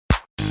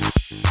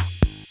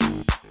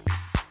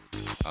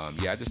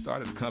I just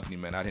started a company,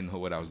 man. I didn't know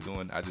what I was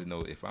doing. I just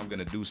know if I'm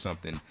gonna do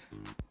something,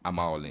 I'm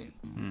all in.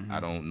 I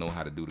don't know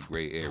how to do the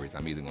gray areas.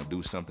 I'm either gonna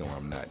do something or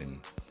I'm not. And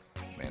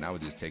man, I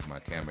would just take my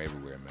camera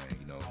everywhere, man.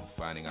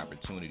 Finding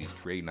opportunities,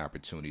 creating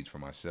opportunities for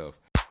myself.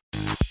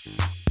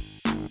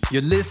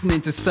 You're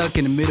listening to Stuck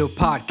in the Middle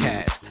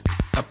podcast,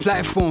 a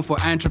platform for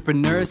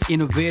entrepreneurs,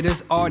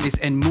 innovators, artists,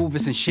 and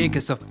movers and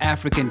shakers of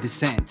African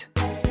descent.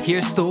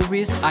 Hear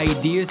stories,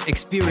 ideas,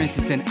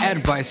 experiences, and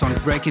advice on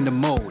breaking the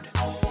mold.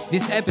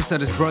 This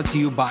episode is brought to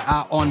you by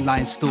our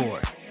online store.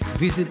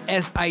 Visit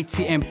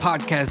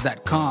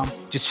sitmpodcast.com.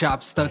 Just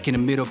shop Stuck in the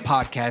Middle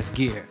podcast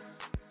gear.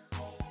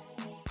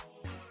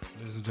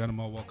 Ladies and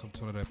gentlemen, welcome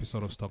to another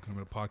episode of Stuck in the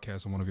Middle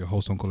podcast. I'm one of your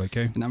hosts, Uncle AK.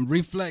 And I'm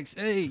Reflex.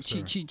 Hey,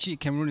 cheat.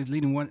 Cameroon is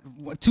leading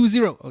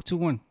 2-0 or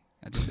 2-1.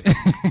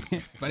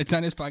 By the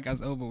time this podcast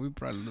is over, we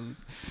probably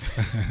lose.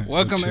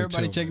 Welcome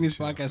everybody checking this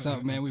podcast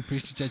out, man. We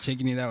appreciate y'all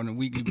checking it out on a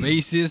weekly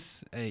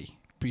basis. Hey,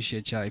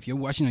 appreciate y'all. If you're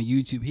watching on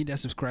YouTube, hit that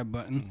subscribe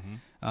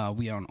button.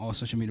 We are on all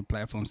social media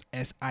platforms,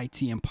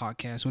 SITM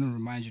Podcast. I want to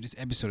remind you this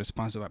episode is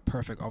sponsored by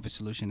Perfect Office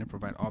Solution. They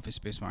provide office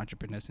space for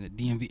entrepreneurs in the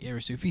DMV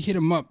area. So if you hit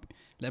them up,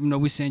 let them know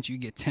we sent you. You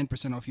get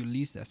 10% off your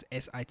lease. That's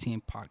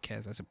SITM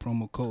Podcast. That's a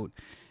promo code.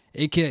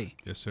 AK.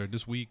 Yes, sir.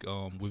 This week,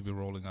 we've been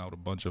rolling out a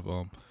bunch of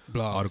blogs,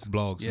 blog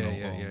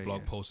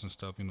posts and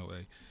stuff.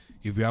 Hey,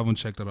 if you haven't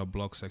checked out our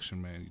blog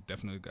section, man, you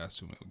definitely got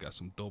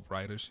some dope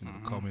writers.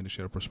 Come in to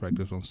share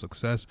perspectives on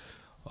success,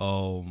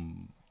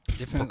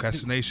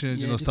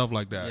 procrastination, stuff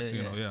like that.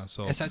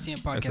 So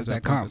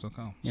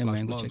SITMpodcast.com. Yeah,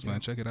 man, blogs,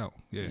 man, check it out.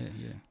 Yeah.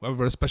 We have a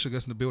very special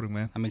guest in the building,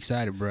 man. I'm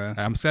excited, bro.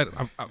 I'm excited.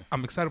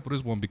 I'm excited for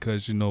this one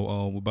because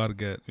we're about to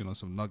get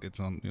some nuggets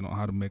on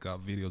how to make our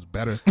videos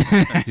better.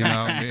 You know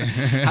what I mean?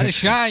 How to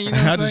shine.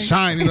 How to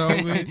shine. You know what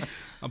I mean?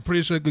 I'm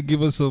pretty sure it could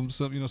give us some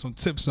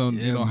tips on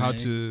how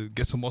to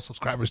get some more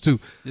subscribers too.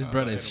 This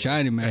brother is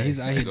shining, man. He's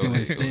out here doing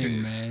his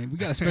thing, man. We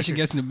got a special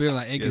guest in the building,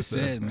 like AK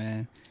said,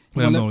 man.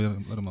 Let him know.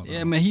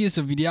 Yeah, man. He is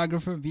a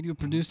videographer, video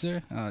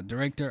producer,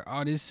 director,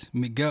 artist,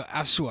 Miguel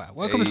Ashua.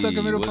 Welcome to Stuck in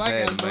the Middle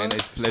podcast, bro. Man,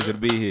 it's a pleasure to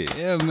be here.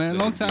 Yeah, man.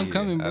 Long time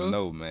coming, bro. I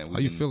know, man. How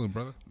you feeling,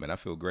 brother? Man, I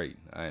feel great.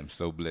 I am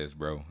so blessed,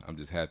 bro. I'm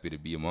just happy to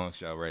be amongst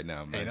y'all right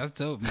now, man. Hey, that's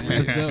dope, man.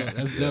 That's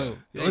dope.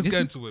 Yeah, let's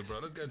get into it, bro.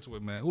 Let's get into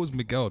it, man. Who's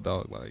Miguel,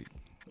 dog?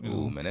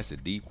 Ooh, man, that's a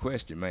deep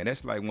question, man.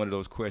 That's like one of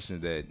those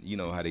questions that,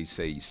 how they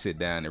say you sit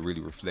down and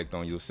really reflect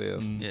on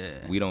yourself.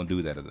 Yeah. We don't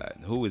do that a lot.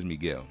 Who is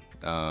Miguel?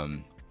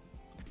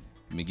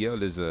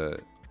 Miguel is a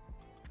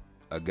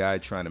guy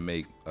trying to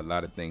make a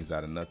lot of things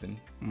out of nothing.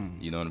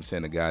 You know what I'm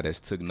saying? A guy that's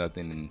took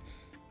nothing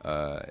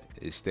and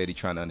is steady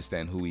trying to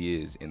understand who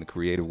he is in the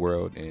creative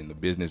world, in the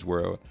business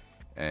world,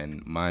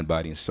 and mind,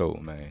 body, and soul,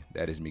 man.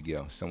 That is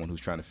Miguel, someone who's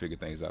trying to figure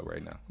things out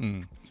right now.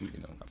 I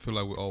feel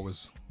like we're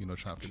always,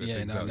 trying to figure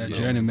things out. That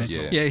journey, man.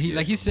 Yeah,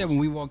 like he said when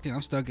we walked in,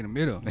 I'm stuck in the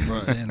middle. You know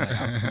what I'm saying?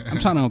 Like, I'm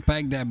trying to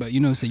unpack that, but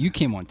you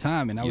came on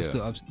time, and I was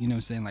still up,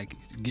 like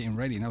getting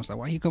ready, and I was like,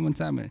 why he come on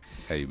time? And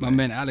hey, my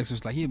man Alex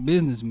was like, he a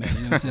businessman. You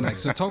know what I'm saying? Like,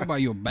 so talk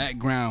about your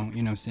background.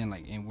 You know what I'm saying?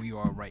 Like, and where you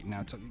are right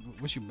now.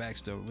 What's your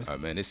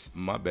backstory? Man,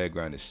 my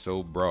background is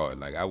so broad.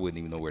 Like, I wouldn't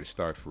even know where to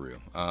start for real.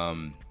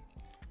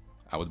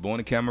 I was born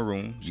in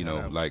Cameroon,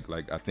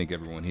 like I think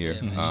everyone here.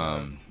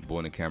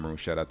 Born in Cameroon.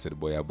 Shout out to the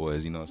Boya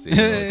Boys, you know what I'm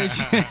saying?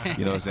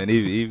 You know what I'm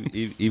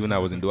saying? Even I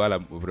was in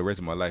Douala for the rest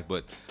of my life.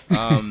 But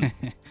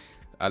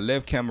I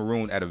left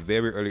Cameroon at a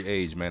very early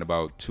age, man,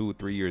 about 2 or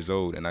 3 years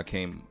old. And I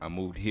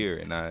moved here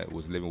and I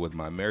was living with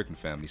my American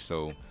family.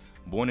 So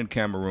born in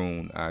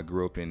Cameroon, I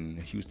grew up in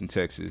Houston,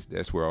 Texas.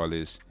 That's where all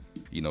this,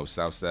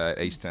 Southside,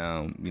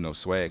 H-Town,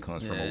 swag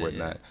comes from or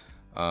whatnot.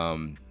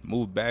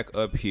 Moved back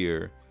up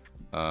here.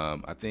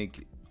 I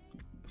think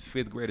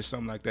 5th grade or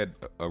something like that,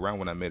 around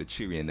when I met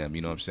Achiri and them,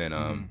 you know what I'm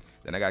saying?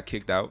 Then I got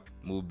kicked out,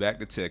 moved back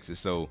to Texas.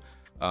 So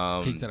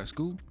kicked out of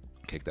school?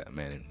 Kicked out,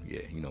 man. And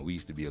yeah, we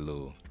used to be a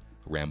little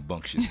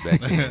rambunctious back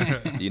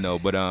then,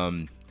 but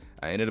I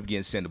ended up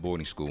getting sent to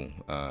boarding school.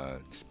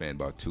 Spent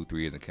about 2-3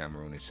 years in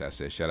Cameroon. And I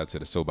said, shout out to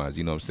the Sobans,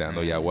 you know what I'm saying? I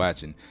know y'all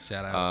watching.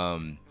 Shout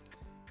out.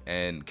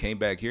 And came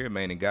back here,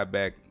 man, and got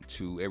back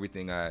to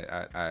everything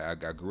I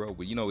grew up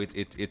with.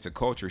 It's a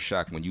culture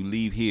shock when you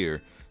leave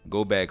here,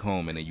 go back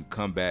home, and then you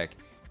come back.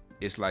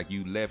 It's like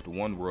you left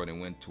one world and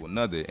went to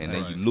another, and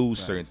then you lose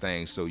certain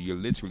things. So you're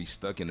literally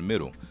stuck in the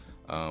middle,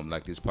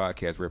 like this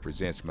podcast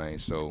represents, man.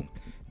 So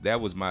that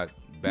was my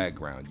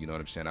background. You know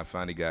what I'm saying? I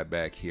finally got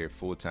back here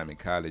full time in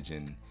college,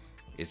 and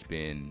it's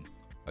been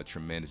a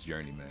tremendous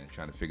journey, man.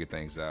 Trying to figure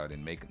things out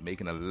and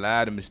making a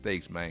lot of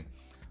mistakes, man.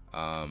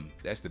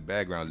 That's the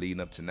background leading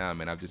up to now,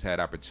 man. I've just had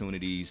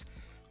opportunities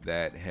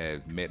that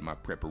have met my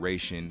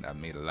preparation. I've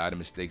made a lot of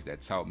mistakes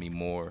that taught me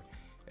more,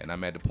 and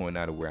I'm at the point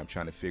now where I'm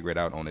trying to figure it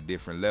out on a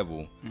different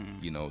level,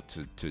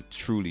 to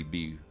truly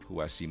be who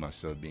I see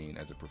myself being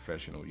as a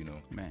professional,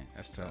 Man,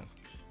 that's tough.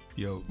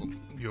 Yo,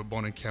 you're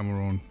born in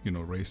Cameroon,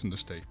 raised in the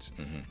States.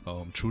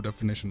 True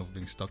definition of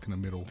being stuck in the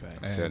middle.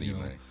 And,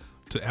 man.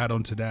 To add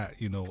on to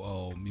that,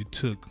 you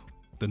took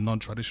the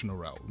non-traditional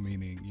route,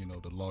 meaning,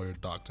 the lawyer,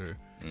 doctor,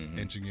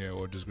 engineer,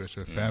 or disgraced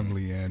your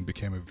family and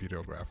became a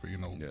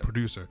videographer,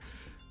 producer.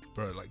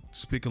 bro, like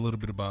speak a little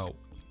bit about,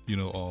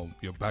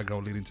 your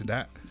background leading to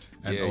that,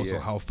 and Yeah.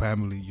 how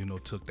family,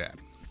 took that.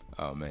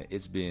 Oh man,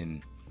 it's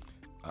been,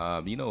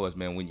 you know us,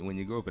 man. When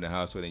you grow up in a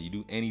household and you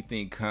do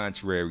anything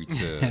contrary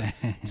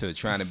to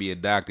trying to be a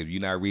doctor,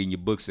 you're not reading your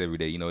books every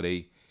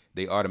day.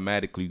 They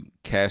automatically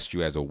cast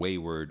you as a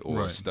wayward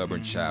or a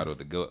stubborn child, or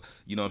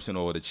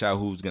or the child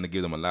who's gonna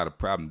give them a lot of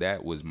problem.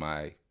 That was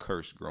my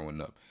curse growing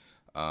up.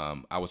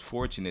 I was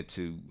fortunate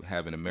to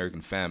have an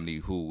American family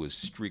who was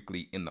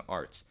strictly in the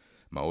arts.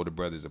 My older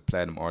brother's a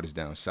platinum artist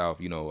down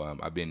south.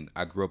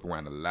 I grew up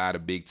around a lot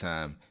of big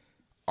time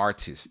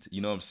artists,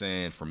 you know what I'm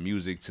saying, from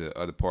music to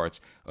other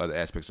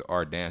aspects of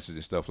art, dancers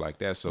and stuff like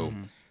that. So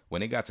when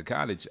they got to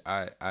college,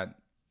 I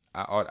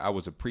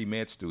was a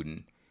pre-med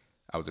student.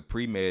 I was a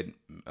pre-med,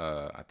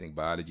 I think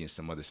biology and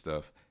some other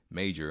stuff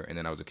major, and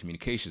then I was a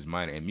communications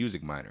minor and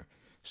music minor.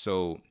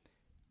 So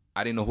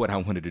I didn't know what I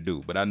wanted to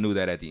do, but I knew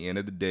that at the end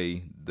of the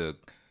day,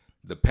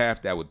 the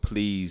path that would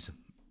please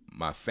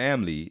my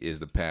family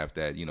is the path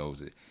that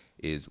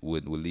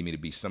would lead me to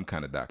be some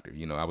kind of doctor.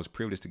 I was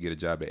privileged to get a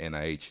job at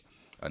NIH.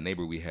 A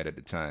neighbor we had at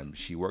the time,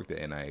 she worked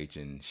at NIH,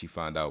 and she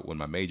found out what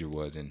my major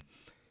was, and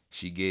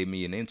she gave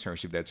me an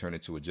internship that turned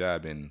into a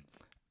job, and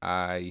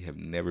I have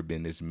never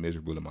been this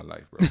miserable in my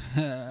life, bro.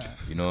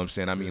 You know what I'm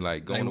saying? I mean,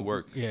 like going to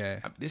work. Yeah.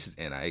 This is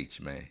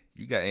NIH, man.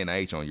 You got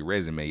NIH on your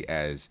resume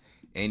as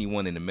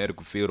anyone in the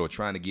medical field or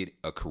trying to get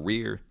a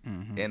career.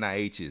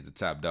 NIH is the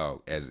top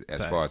dog as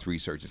far as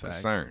research is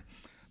concerned.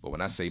 But when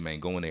I say,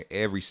 man, going there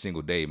every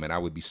single day, man, I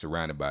would be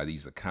surrounded by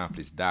these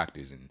accomplished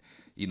doctors and,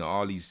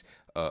 all these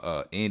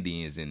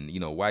Indians and,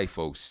 white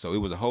folks. So it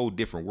was a whole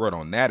different world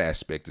on that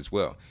aspect as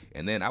well.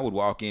 And then I would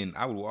walk in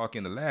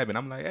the lab and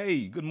I'm like,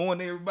 hey, good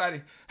morning,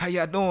 everybody. How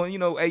y'all doing?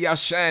 Hey, y'all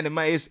shining,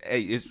 man. It's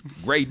a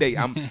great day.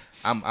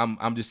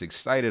 I'm just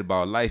excited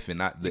about life and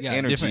the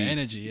energy. Different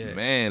energy, yeah.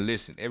 Man,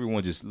 listen,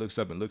 everyone just looks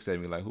up and looks at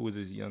me like, who is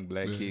this young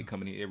black kid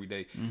coming in every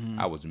day?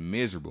 I was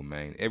miserable,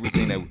 man.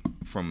 Everything that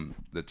from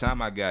the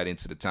time I got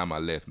into the time I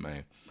left,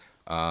 man,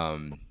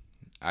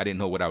 I didn't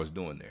know what I was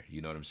doing there.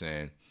 You know what I'm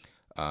saying?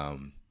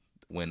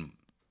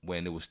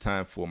 When it was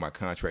time for my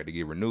contract to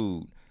get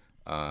renewed,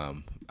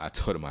 I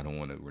told him I don't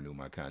want to renew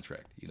my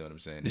contract. You know what I'm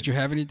saying? Did you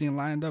have anything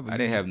lined up? I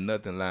didn't have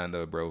nothing lined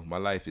up, bro. My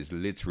life is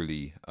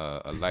literally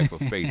a life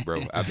of faith,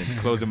 bro. I've been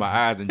closing my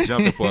eyes and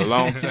jumping for a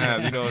long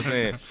time. You know what I'm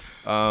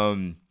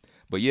saying?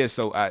 But yeah,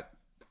 so I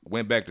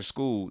went back to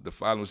school the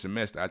following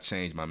semester. I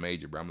changed my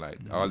major, bro. I'm like,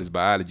 all this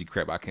biology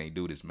crap, I can't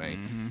do this,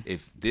 man.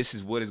 If this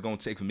is what it's going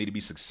to take for me to be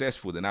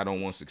successful, then I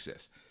don't want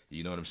success.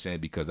 You know what I'm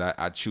saying? Because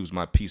I choose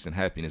my peace and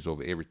happiness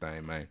over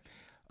everything, man.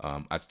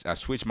 I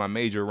switched my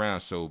major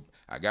around, so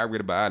I got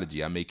rid of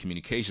biology. I made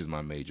communications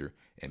my major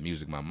and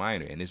music my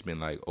minor, and it's been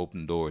like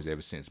open doors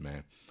ever since,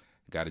 man.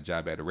 Got a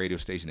job at a radio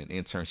station, an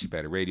internship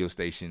at a radio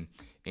station,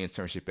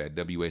 internship at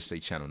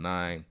WSA Channel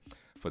 9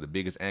 for the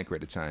biggest anchor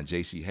at the time,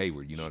 J.C.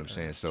 Hayward. You know what I'm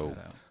saying? So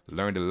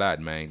learned a lot,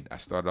 man. I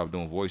started off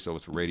doing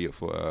voiceovers for radio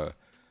for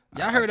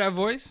y'all heard that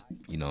voice?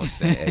 You know what I'm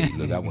saying? Hey,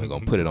 look, I wasn't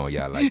going to put it on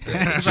y'all like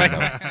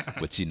that.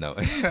 But you know.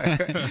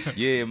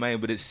 Yeah, man.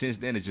 But since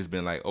then, it's just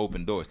been like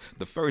open doors.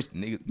 The first,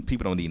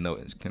 people don't even know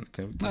it. Can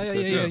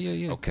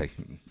Yeah. Okay.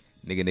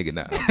 Nigga,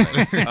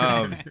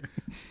 nah.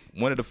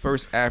 One of the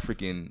first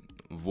African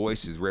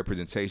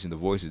representation, the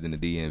voices in the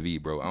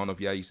DMV, bro. I don't know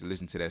if y'all used to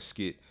listen to that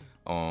skit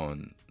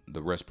on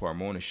the Russ Parr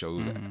Morning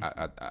Show.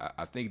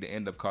 I think they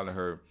end up calling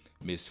her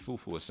Miss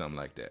Fufu or something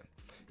like that.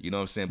 You know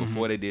what I'm saying?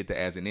 Before they did that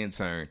as an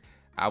intern,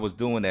 I was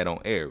doing that on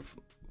air.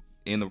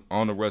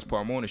 On the Russ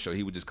Parr Morning Show,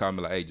 he would just call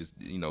me like, hey, just,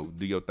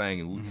 do your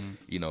thing.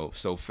 And,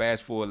 so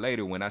fast forward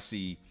later when I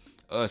see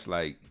us,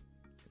 like,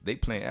 they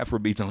playing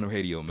Afrobeats on the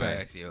radio, man.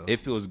 Facts, yo. It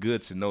feels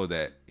good to know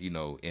that,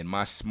 in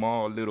my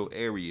small little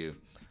area,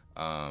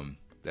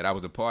 that I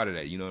was a part of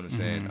that. You know what I'm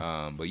saying?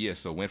 But yeah,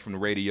 so went from the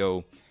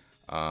radio.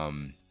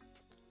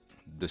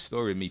 The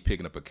story of me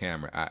picking up a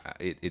camera,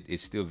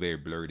 it's still very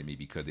blurry to me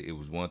because it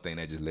was one thing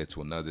that just led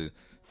to another.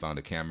 Found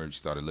a camera,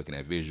 started looking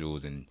at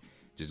visuals and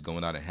just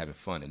going out and having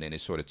fun. And then it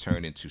sort of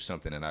turned into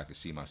something that I could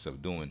see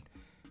myself doing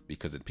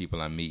because of the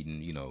people I'm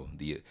meeting.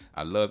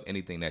 I love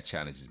anything that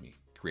challenges me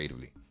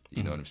creatively.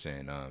 You know what I'm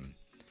saying?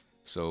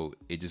 So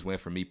it just went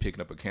from me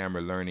picking up a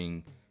camera,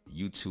 learning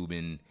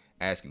YouTubing,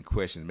 asking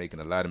questions, making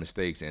a lot of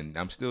mistakes. And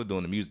I'm still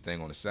doing the music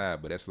thing on the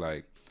side, but that's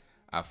like,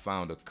 I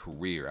found a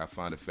career. I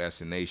found a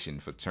fascination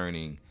for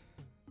turning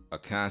a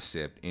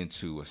concept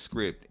into a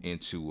script,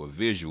 into a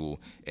visual,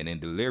 and then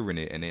delivering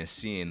it, and then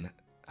seeing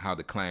how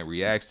the client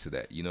reacts to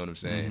that. You know what I'm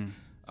saying?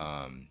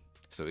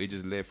 So it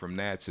just led from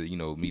that to,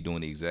 me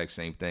doing the exact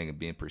same thing and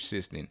being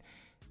persistent.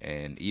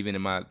 And even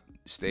in my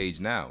stage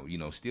now,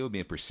 still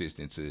being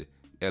persistent to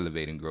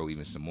elevate and grow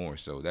even some more.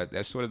 So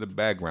that's sort of the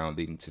background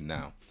leading to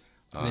now.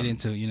 Leading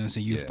to, so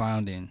you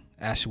found in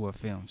Ashworth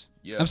Films.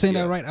 Yeah, I'm saying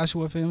that right,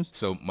 Ashworth Films?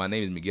 So my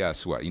name is Miguel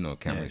Aswat.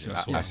 Cameron.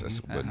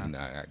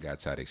 Yeah, I got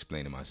tired of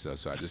explaining myself,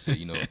 so I just said,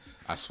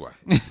 Aswat.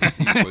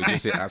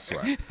 Just say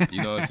Aswat.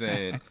 You know what I'm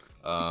saying?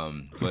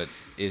 But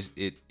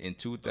it in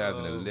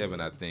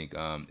 2011, I think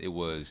it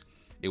was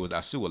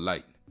Asua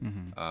Light.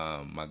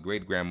 My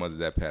great grandmother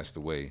that passed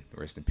away,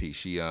 rest in peace.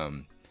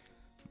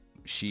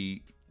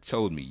 She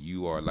told me,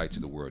 "You are a light to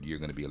the world. You're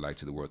going to be a light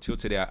to the world." Till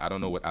today, I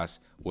don't know what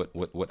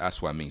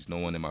aswa means. No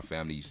one in my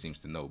family seems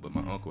to know, but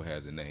my uncle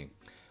has a name.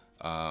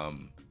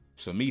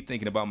 So me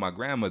thinking about my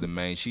grandmother,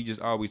 man, she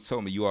just always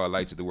told me, "You are a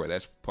light to the world."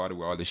 That's part of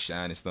where all this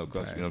shine and stuff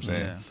comes. Right. You know what I'm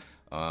saying? Yeah.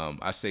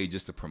 I say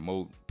just to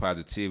promote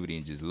positivity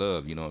and just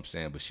love, you know what I'm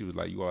saying? But she was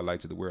like, "You are a light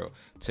to the world.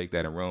 Take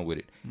that and run with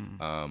it."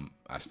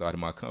 I started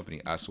my company,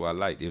 Aswa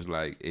Light. It was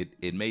like,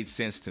 it made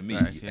sense to me.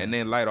 Right, yeah. And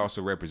then light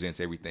also represents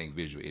everything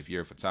visual. If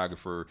you're a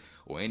photographer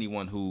or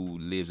anyone who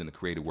lives in the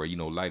creative world, you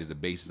know, light is the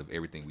basis of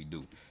everything we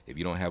do. If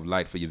you don't have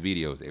light for your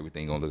videos,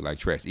 everything gonna look like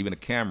trash. Even a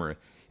camera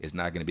is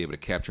not gonna be able to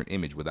capture an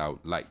image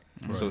without light.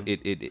 Right. So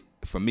it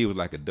for me, it was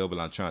like a double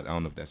entendre. I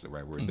don't know if that's the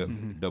right word,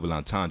 double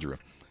entendre.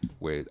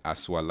 Where I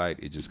saw light,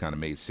 it just kind of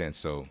made sense.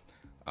 So,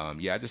 I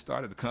just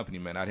started the company,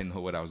 man. I didn't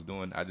know what I was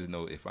doing. I just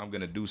know if I'm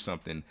going to do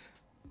something,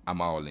 I'm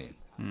all in.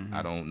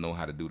 I don't know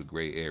how to do the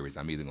gray areas.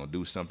 I'm either going to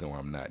do something or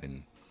I'm not.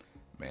 And,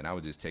 man, I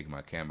was just taking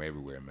my camera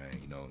everywhere, man,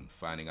 you know,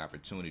 finding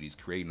opportunities,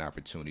 creating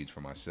opportunities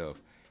for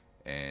myself.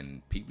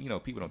 And people, you know,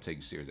 people don't take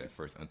you serious at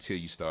first until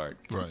you start,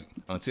 right?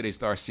 Until they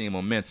start seeing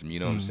momentum,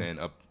 you know what I'm saying?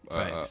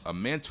 A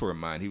mentor of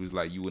mine, he was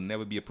like, "You will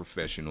never be a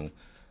professional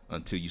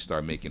until you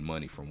start making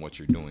money from what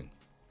you're doing."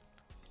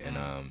 And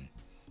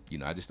you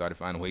know, I just started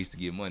finding ways to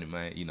get money,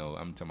 man. You know,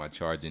 I'm talking about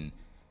charging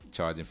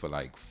for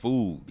like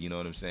food, you know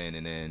what I'm saying?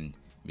 And then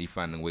me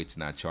finding ways to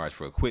not charge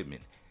for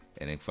equipment,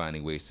 and then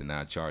finding ways to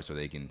not charge so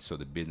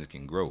the business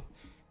can grow.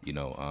 You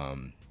know,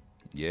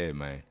 yeah,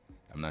 man.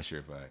 I'm not sure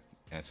if I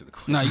answered the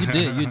question. No, you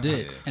did.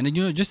 Yeah. And then,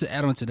 you know, just to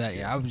add on to that,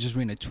 I was just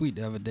reading a tweet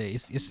the other day.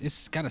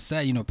 It's kind of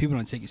sad, you know, people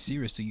don't take you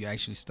serious till you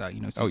actually start,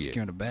 you know,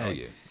 securing the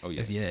bag. Oh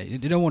yeah.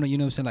 They don't want to, you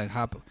know what I'm saying, like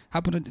hop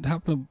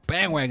on a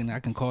bandwagon, I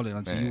can call it,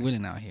 until you're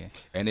winning out here.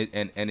 And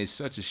it's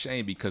such a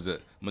shame because a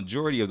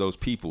majority of those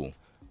people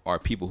are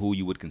people who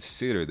you would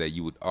consider that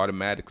you would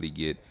automatically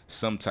get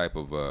some type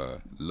of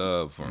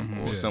love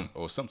from,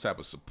 or some type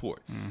of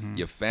support.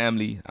 Your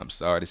family, I'm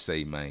sorry to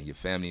say, man, your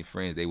family and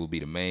friends, they will be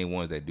the main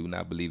ones that do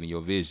not believe in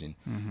your vision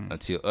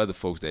until other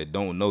folks that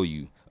don't know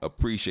you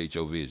appreciate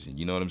your vision.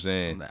 You know what I'm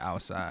saying? On the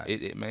outside.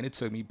 It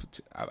took me.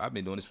 I've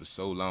been doing this for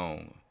so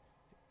long,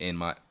 in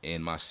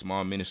my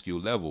small minuscule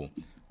level.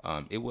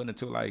 It wasn't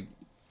until like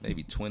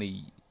maybe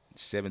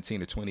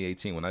 2017 or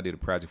 2018 when I did a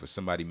project for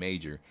somebody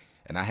major.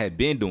 And I had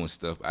been doing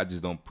stuff. I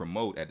just don't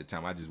promote at the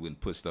time. I just wouldn't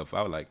put stuff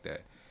out like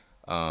that.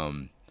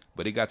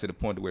 But it got to the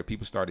point where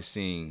people started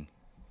seeing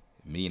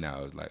me now.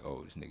 I was like,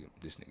 "Oh, this nigga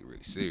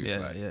really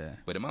serious."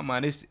 But in my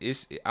mind,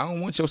 it's I don't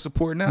want your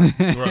support now.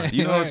 Right.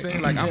 You know what I'm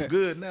saying? Like, I'm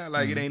good now.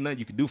 Like, it ain't nothing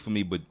you can do for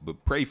me, but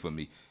pray for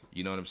me.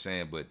 You know what I'm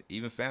saying? But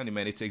even family,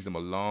 man, it takes them a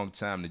long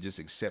time to just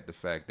accept the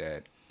fact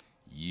that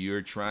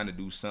you're trying to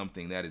do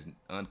something that is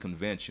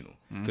unconventional.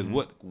 Because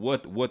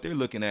what they're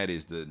looking at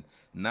is the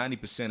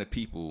 90% of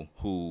people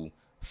who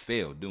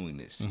fail doing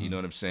this. You know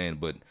what I'm saying?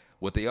 But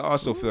what they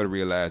also fail to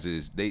realize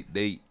is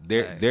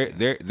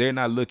they're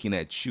not looking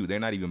at you. They're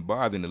not even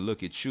bothering to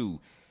look at you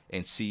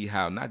and see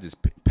how not just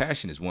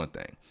passion is one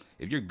thing.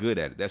 If you're good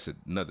at it, that's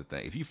another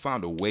thing. If you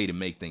found a way to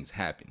make things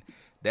happen,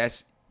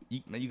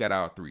 you got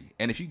all three.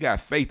 And if you got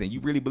faith and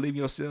you really believe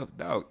in yourself,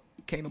 dog,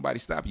 can't nobody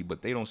stop you.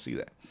 But they don't see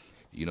that.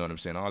 You know what I'm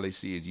saying? All they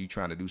see is you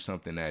trying to do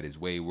something that is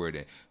way worse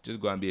than just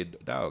go and be a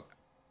dog.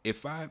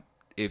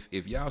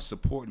 If y'all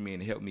support me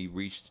and help me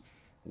reach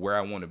where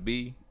I want to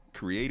be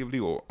creatively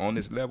or on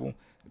this level,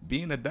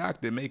 being a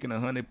doctor making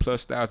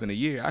 $100,000+ a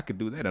year, I could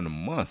do that in a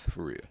month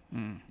for real.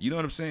 You know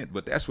what I'm saying?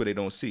 But that's what they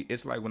don't see.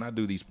 It's like when I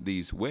do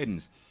these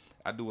weddings,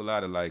 I do a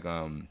lot of like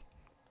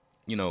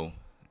you know,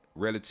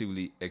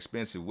 relatively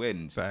expensive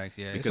weddings. Facts,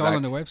 yeah. It's all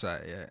on the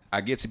website, yeah.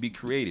 I get to be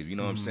creative. You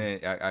know what I'm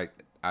saying?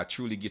 I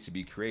truly get to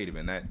be creative,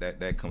 and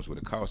that comes with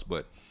a cost.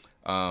 But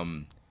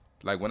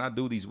like when I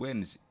do these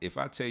weddings, if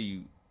I tell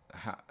you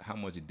how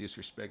much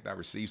disrespect I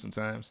receive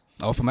sometimes.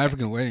 Oh, from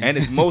African weddings. And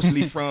it's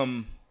mostly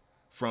from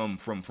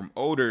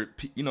older,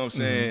 you know what I'm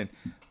saying?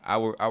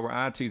 Our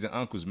aunties and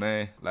uncles,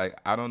 man. Like,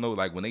 I don't know,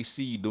 like when they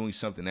see you doing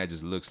something that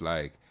just looks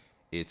like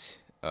it's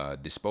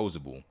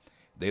disposable,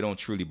 they don't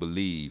truly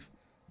believe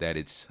that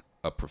it's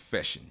a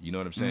profession. You know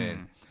what I'm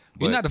saying?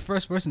 But you're not the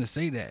first person to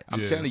say that.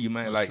 I'm telling you,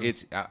 man, like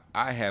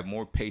I have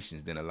more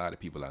patience than a lot of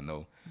people I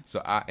know.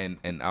 So I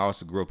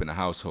also grew up in a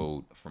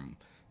household from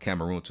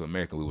Cameroon to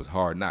America. It was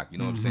hard knock, you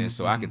know what I'm saying?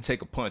 So I can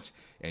take a punch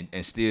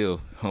and still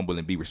humble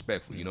and be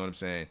respectful, you know what I'm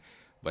saying?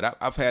 But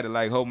I've had to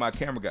like hold my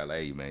camera guy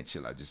like, "Hey man,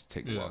 chill out, just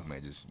take a walk,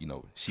 man. Just, you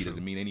know, she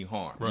doesn't mean any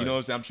harm." Right. You know what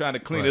I'm saying? I'm trying to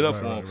clean it up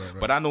for him.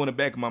 But I know in the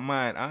back of my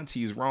mind,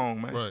 auntie is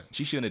wrong, man. Right.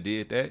 She shouldn't have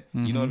did that.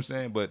 You know what I'm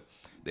saying? But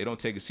they don't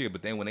take it serious.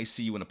 But then when they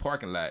see you in the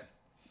parking lot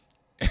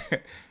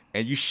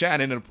and you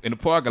shining in the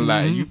parking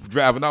lot and you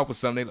driving off with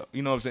something,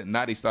 you know what I'm saying?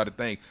 Now they start to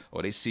think,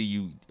 or they see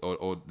you,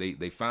 or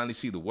they finally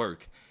see the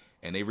work.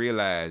 And they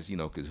realize, you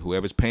know, because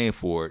whoever's paying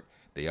for it,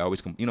 they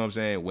always, you know what I'm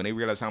saying? When they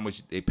realize how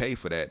much they pay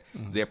for that,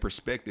 their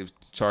perspective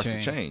starts to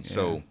change. Yeah.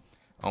 So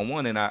on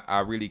one end,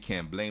 I really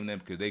can't blame them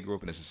because they grew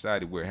up in a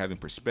society where having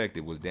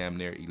perspective was damn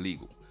near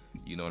illegal.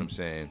 You know what I'm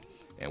saying?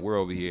 and we're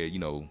over here,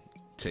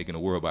 taking the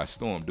world by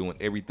storm, doing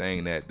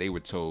everything that they were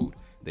told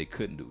they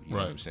couldn't do. You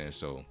know what I'm saying?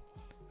 So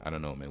I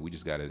don't know, man. We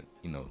just gotta,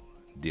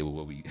 deal with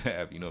what we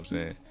have. You know what I'm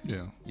saying?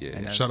 Yeah.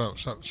 Yeah. Shout out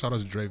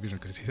to Dre Vision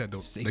because he said the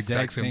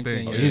exact same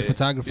thing. Yeah. He's a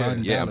photographer out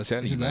in Dallas. I'm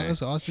telling you, man.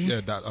 Dallas, Austin?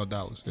 Yeah,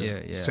 Dallas. Yeah.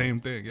 Same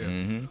thing. Yeah.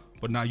 Mm-hmm.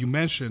 But now you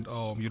mentioned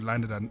you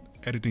landed an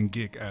editing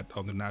gig at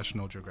the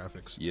National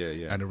Geographics.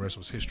 Yeah. And the rest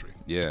was history.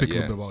 Yeah. Speak a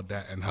little bit about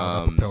that and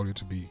how that propelled you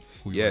to be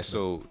who you are today.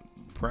 So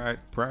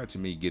prior to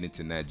me getting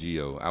to Nat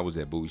Geo, I was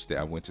at Bowie State.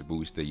 I went to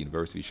Bowie State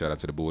University. Shout out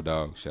to the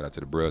Bulldogs. Shout out to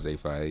the Bros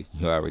A5A.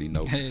 You already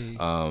know. Hey.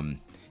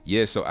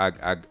 So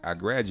I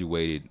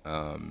graduated.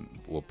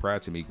 Prior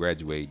to me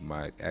graduating,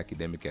 my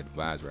academic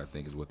advisor, I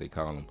think is what they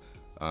call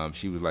him,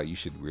 she was like, you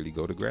should really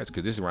go to grad school.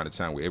 Because this is around the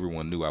time where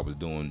everyone knew I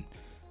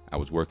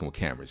was working with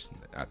cameras.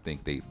 I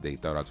think they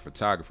thought I was a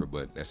photographer,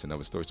 but that's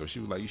another story. So she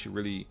was like, you should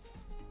really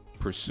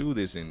pursue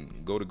this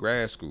and go to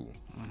grad school.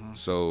 Mm-hmm.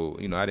 So,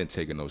 I didn't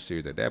take it no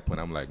serious at that point.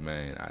 I'm like,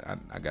 man,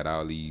 I got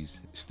all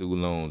these student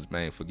loans.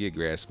 Man, forget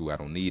grad school. I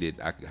don't need it.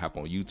 I could hop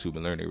on YouTube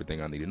and learn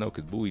everything I need to know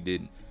because Bowie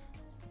didn't.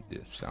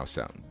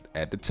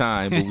 At the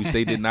time, Bowie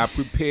State did not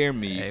prepare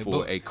me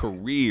for a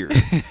career.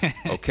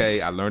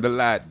 Okay, I learned a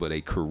lot, but a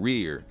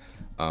career,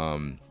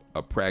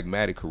 a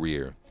pragmatic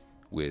career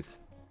with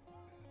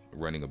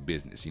running a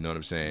business. You know what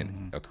I'm saying?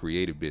 Mm-hmm. A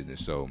creative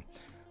business. So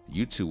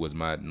YouTube was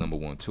my number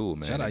one tool,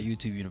 man. Shout out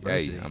YouTube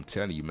University. Hey, I'm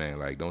telling you, man,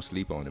 like don't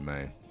sleep on it,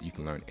 man. You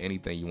can learn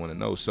anything you want to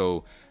know.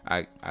 So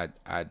I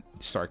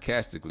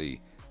sarcastically,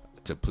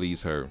 to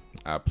please her,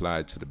 I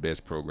applied to the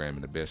best program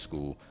in the best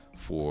school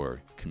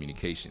for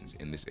communications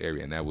in this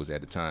area, and that was at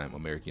the time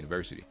American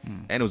University.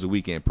 And it was a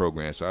weekend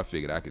program, so I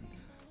figured I could,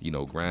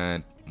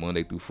 grind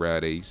Monday through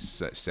Friday,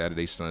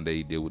 Saturday,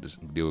 Sunday, deal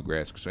with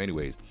grad school. So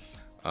anyways,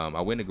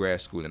 I went to grad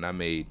school and I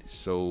made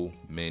so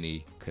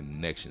many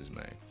connections,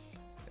 man.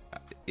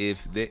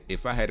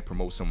 If I had to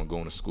promote someone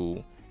going to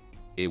school,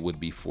 it would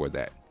be for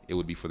that. It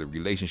would be for the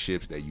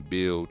relationships that you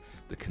build,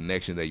 the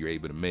connection that you're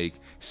able to make.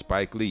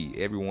 Spike Lee,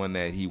 everyone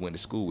that he went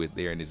to school with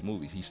there in his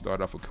movies, he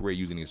started off a career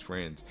using his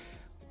friends.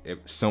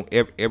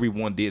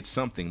 Everyone did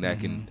something that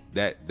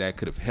that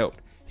could have helped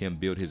him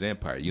build his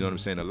empire. You know what I'm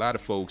saying? A lot of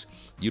folks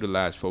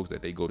utilize folks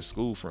that they go to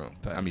school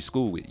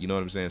with. You know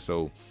what I'm saying?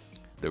 So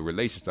the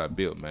relationships I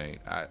built, man,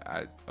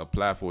 I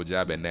applied for a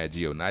job at Nat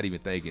Geo, not even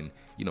thinking,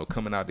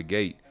 coming out the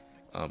gate,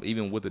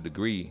 even with a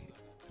degree,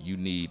 you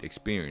need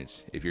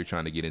experience if you're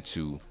trying to get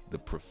into the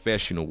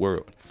professional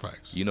world.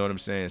 Facts. You know what I'm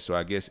saying? So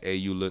I guess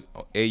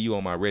AU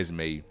on my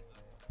resume,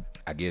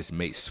 I guess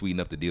sweeten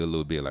up the deal a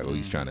little bit. Like,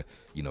 he's trying to,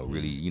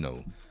 really,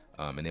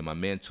 and then my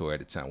mentor at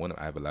the time,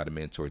 I have a lot of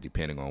mentors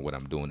depending on what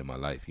I'm doing in my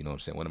life. You know what I'm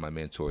saying? One of my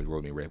mentors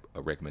wrote me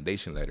a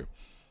recommendation letter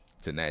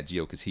to Nat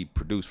Geo because he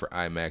produced for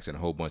IMAX and a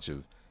whole bunch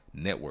of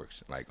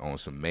networks, like on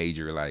some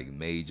major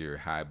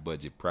high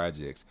budget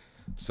projects.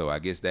 So I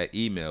guess that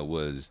email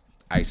was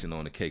icing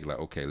on the cake. Like,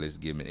 okay, let's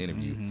give him an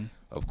interview. Mm-hmm.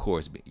 Of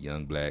course,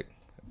 young black,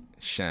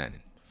 shining,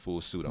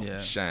 full suit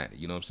on, shining.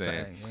 You know what I'm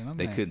saying?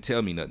 They couldn't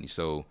tell me nothing.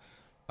 So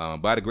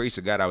by the grace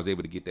of God, I was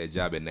able to get that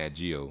job at Nat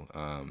Geo,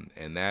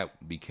 and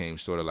that became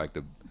sort of like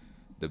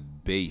the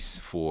base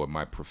for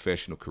my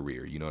professional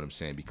career. You know what I'm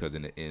saying? Because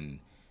in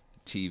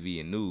TV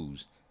and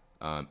news,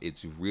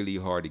 it's really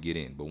hard to get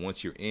in. But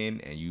once you're in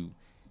and you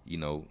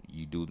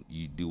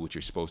do what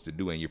you're supposed to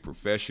do and you're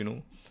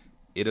professional,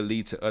 it'll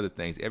lead to other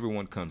things.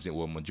 Everyone comes in.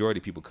 Well, majority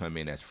of people come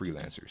in as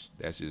freelancers.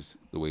 That's just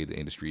the way the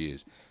industry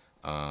is.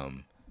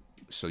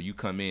 So you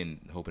come in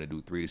hoping to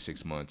do 3 to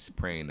 6 months,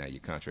 praying that your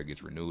contract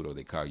gets renewed, or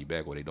they call you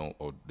back, or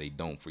they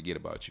don't forget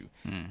about you.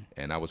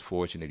 And I was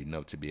fortunate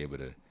enough to be able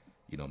to,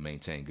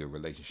 maintain good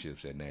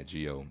relationships at Nat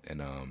Geo.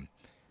 And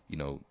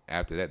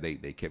after that,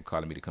 they kept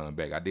calling me to come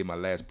back. I did my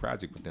last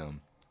project with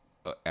them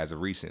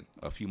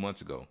a few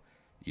months ago.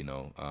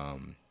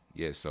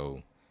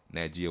 So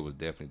Nat Geo was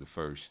definitely the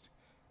first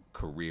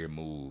career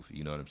move,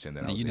 you know what I'm saying?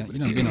 That you know,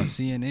 been on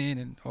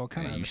CNN and all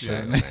kind of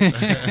stuff.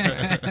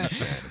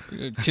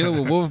 Chill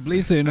with Wolf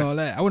Blitzer and all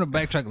that. I want to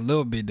backtrack a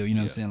little bit though. You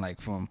know what I'm saying?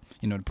 Like from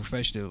the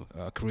professional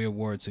career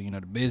world to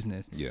the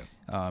business. Yeah.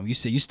 You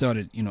said you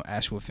started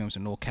Asheville Films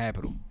in North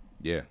Capitol.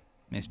 Yeah.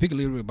 Man, speak a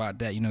little bit about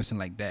that. You know what I'm saying?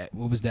 Like that.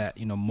 What was that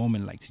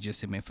moment like to just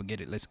say, man,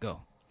 forget it, let's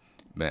go?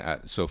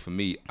 Man, so for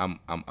me, I'm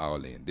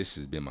all in. This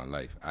has been my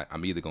life.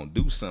 I'm either gonna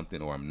do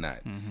something or I'm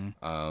not.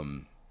 Mm-hmm.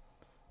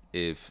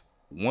 If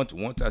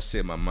once I set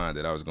in my mind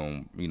that I was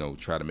gonna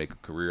try to make a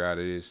career out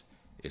of this,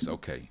 it's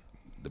okay.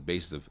 The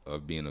basis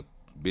of being a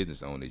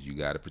business owner is you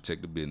got to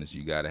protect the business.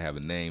 You got to have a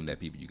name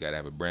that you got to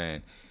have a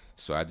brand.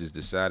 So I just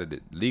decided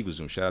that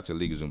LegalZoom. Shout out to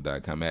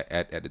LegalZoom.com.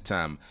 At the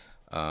time,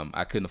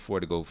 I couldn't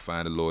afford to go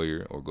find a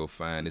lawyer or go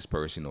find this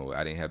person, or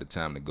I didn't have the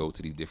time to go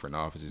to these different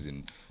offices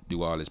and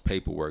do all this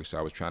paperwork. So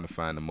I was trying to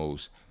find the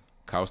most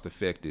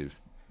cost-effective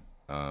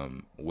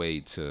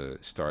way to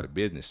start a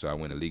business. So I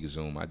went to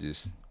LegalZoom. I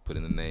just put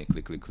in the name,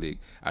 click.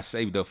 I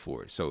saved up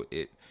for it. So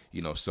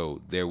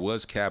so there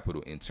was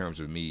capital in terms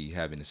of me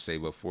having to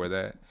save up for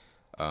that.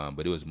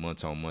 But it was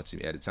months on months.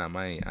 At the time,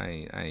 I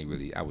ain't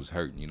really. I was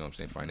hurting. You know what I'm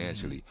saying,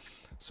 financially.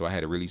 Mm-hmm. So I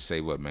had to really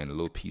save up, man. A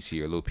little piece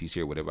here,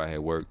 whatever I had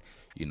worked.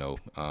 You know,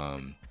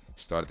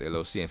 started the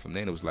LLC, and from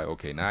then it was like,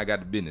 okay, now I got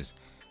the business.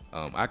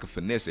 I could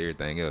finesse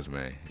everything else,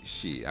 man.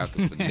 Shit, I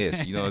could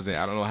finesse. You know what I'm saying?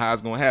 I don't know how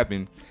it's gonna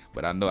happen,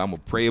 but I know I'm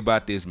gonna pray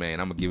about this, man.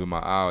 I'm gonna give it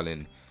my all.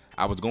 And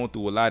I was going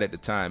through a lot at the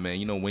time, man.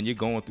 You know, when you're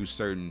going through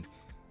certain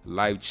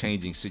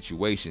life-changing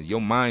situations,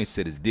 your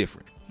mindset is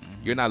different.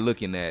 Mm-hmm. You're not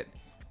looking at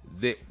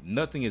that.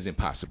 Nothing is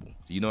impossible.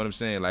 You know what I'm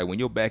saying? Like when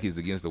your back is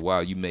against the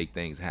wall, you make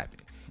things happen.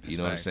 You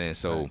know what I'm saying?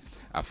 So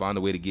I found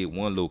a way to get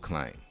one little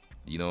client.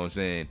 You know what I'm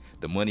saying?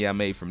 The money I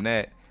made from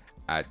that,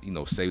 I, you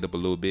know, saved up a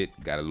little bit,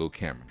 got a little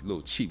camera, a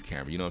little cheap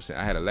camera. You know what I'm saying?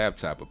 I had a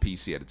laptop, a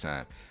PC at the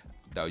time.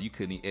 Dog, you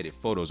couldn't even edit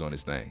photos on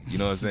this thing. You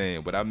know what I'm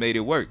saying? But I made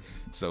it work.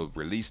 So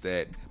released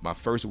that. My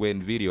first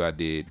wedding video I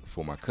did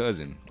for my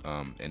cousin,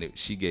 and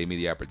she gave me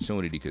the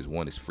opportunity because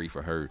one, is free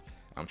for her.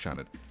 I'm trying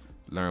to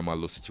learn my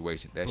little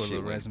situation. That put shit a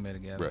little resume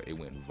together. Bro, it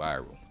went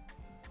viral.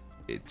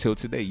 Till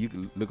today, you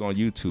can look on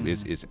YouTube.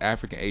 Mm-hmm. It's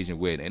African Asian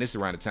wedding, and it's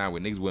around the time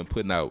when niggas wasn't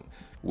putting out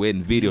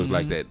wedding videos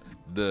like that.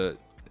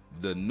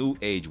 The new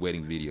age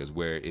wedding videos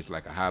where it's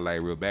like a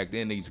highlight reel. Back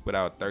then, they used to put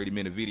out a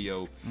 30-minute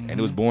video, and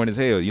it was boring as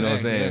hell. You know what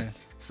I'm saying? Yeah.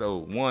 So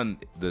one,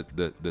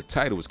 the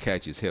title was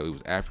catchy as hell. It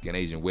was African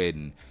Asian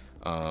wedding.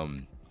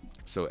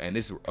 So and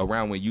this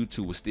around when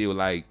YouTube was still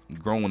like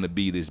growing to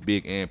be this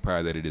big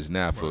empire that it is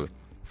now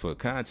for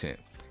content.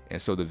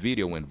 And so the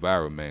video went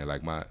viral, man.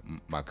 Like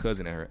my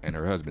cousin and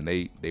her husband,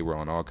 they were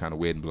on all kind of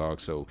wedding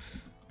blogs. So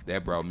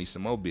that brought me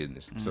some more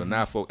business. Mm-hmm. So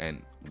now,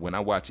 and when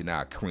I watch it now,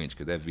 I cringe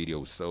because that video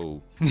was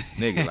so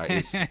nigga, like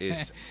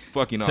it's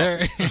fucking off.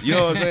 You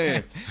know what I'm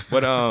saying?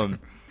 But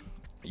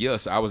yeah,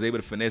 so I was able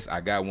to finesse.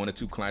 I got 1 or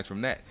 2 clients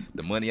from that.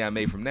 The money I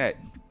made from that,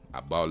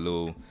 I bought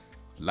little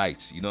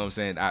lights. You know what I'm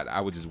saying?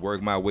 I would just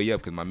work my way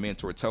up because my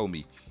mentor told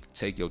me,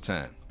 take your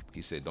time.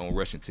 He said, don't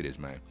rush into this,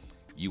 man.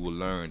 You will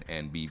learn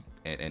and be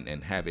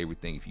and have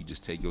everything if you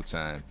just take your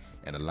time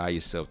and allow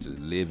yourself to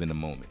live in the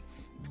moment.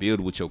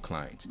 Build with your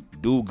clients.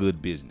 Do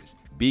good business.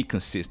 Be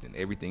consistent.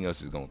 Everything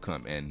else is gonna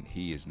come. And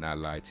he has not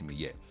lied to me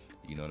yet.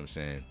 You know what I'm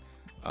saying?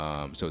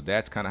 So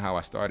that's kind of how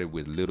I started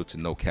with little to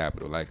no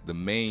capital. Like the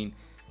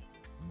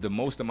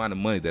most amount of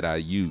money that I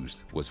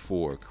used was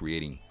for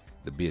creating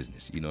the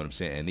business. You know what I'm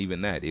saying? And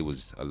even that, it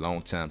was a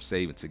long time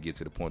saving to get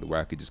to the point where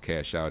I could just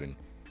cash out and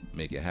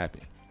make it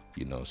happen.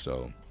 You know,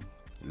 so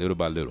little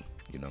by little,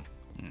 you know.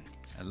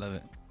 I love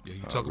it. Yeah,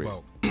 you talk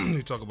about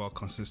you talk about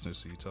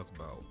consistency. You talk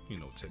about, you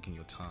know, taking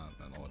your time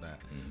and all that.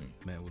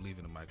 Mm-hmm. Man, we're living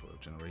in a microwave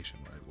generation,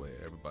 right, where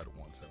everybody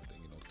wants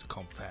everything, you know, to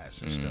come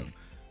fast and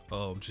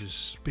stuff.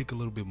 Just speak a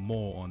little bit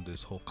more on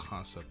this whole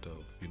concept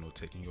of, you know,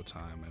 taking your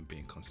time and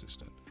being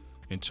consistent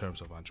in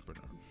terms of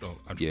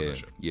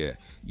entrepreneurship. Yeah.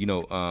 You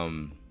know,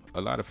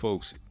 a lot of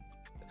folks,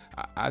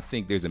 I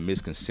think there's a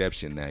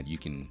misconception that you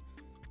can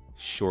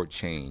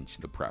shortchange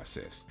the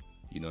process.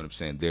 You know what I'm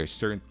saying? There's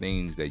certain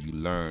things that you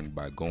learn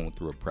by going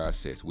through a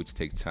process, which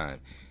takes time,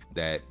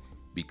 that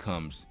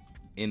becomes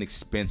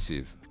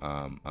inexpensive.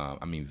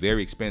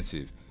 Very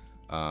expensive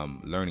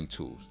learning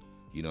tools.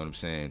 You know what I'm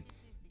saying?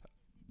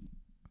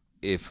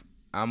 If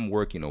I'm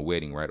working a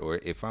wedding, right, or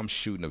if I'm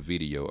shooting a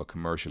video, a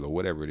commercial, or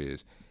whatever it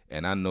is,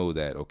 and I know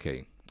that,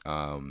 okay,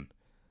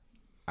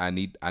 I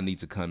need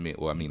to come in,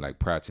 or like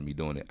prior to me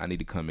doing it, I need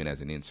to come in as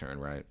an intern,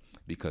 right?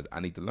 Because I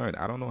need to learn.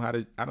 I don't know how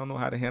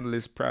to handle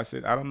this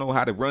process. I don't know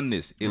how to run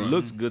this. It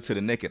looks good to the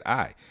naked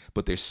eye,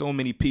 but there's so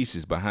many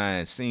pieces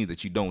behind scenes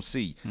that you don't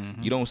see.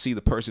 Mm-hmm. You don't see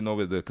the person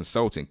over the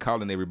consultant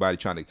calling everybody,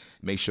 trying to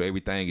make sure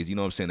everything is, you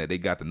know what I'm saying, that they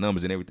got the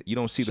numbers and everything. You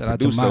don't see the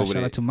producer over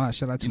there.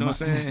 Shout out to you know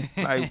what I'm saying?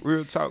 Like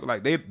real talk,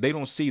 like they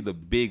don't see the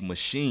big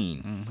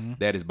machine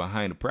that is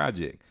behind the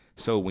project.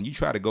 So when you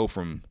try to go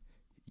from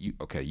you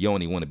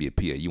only want to be a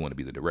PA, you want to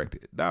be the director.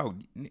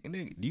 Dog,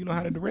 nigga, do you know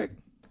how to direct?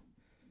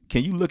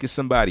 Can you look at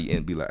somebody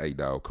and be like, hey,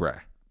 dog, cry.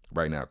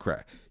 Right now,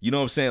 cry. You know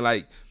what I'm saying?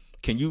 Like,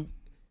 can you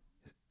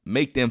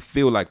make them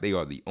feel like they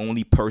are the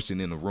only person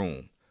in the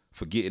room,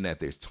 forgetting that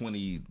there's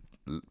 20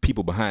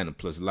 people behind them,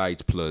 plus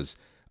lights, plus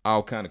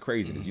all kind of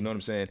craziness. You know what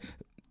I'm saying?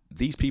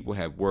 These people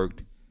have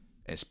worked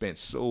and spent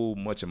so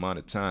much amount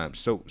of time,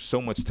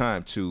 so much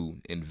time to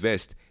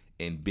invest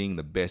in being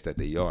the best that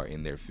they are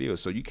in their field.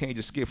 So you can't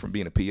just skip from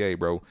being a PA,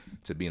 bro,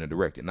 to being a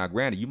director. Now,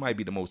 granted, you might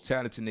be the most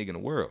talented nigga in the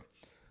world,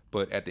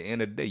 but at the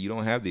end of the day, you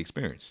don't have the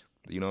experience.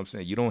 You know what I'm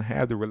saying? You don't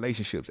have the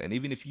relationships. And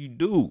even if you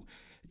do,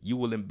 you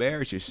will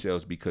embarrass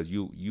yourselves because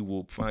you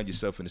will find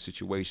yourself in a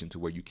situation to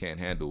where you can't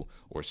handle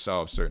or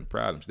solve certain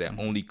problems that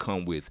only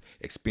come with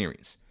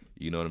experience.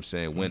 You know what I'm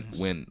saying?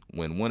 When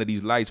one of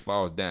these lights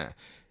falls down,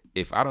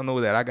 if I don't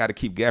know that I got to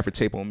keep gaffer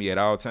tape on me at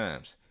all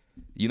times,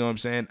 you know what I'm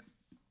saying?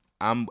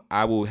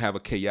 I will have a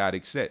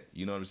chaotic set.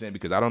 You know what I'm saying?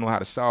 Because I don't know how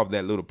to solve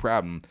that little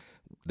problem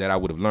that I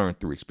would have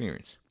learned through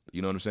experience.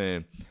 You know what I'm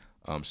saying?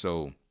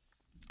 So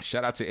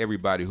shout out to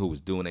everybody who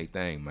was doing their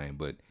thing, man.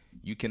 But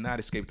you cannot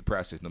escape the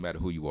process no matter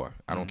who you are.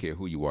 I don't care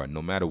who you are.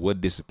 No matter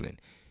what discipline,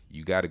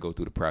 you got to go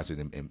through the process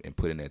and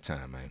put in that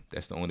time, man.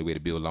 That's the only way to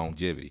build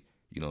longevity.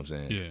 You know what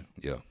I'm saying?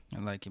 Yeah. I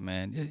like it,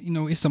 man. You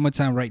know, it's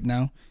summertime right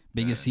now.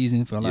 Biggest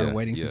season for a lot of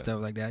weddings and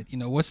stuff like that. You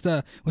know, what's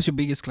your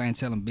biggest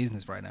clientele in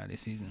business right now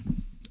this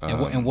season?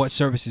 And what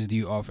services do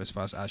you offer as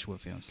far as Ashua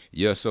Films?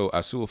 Yeah, so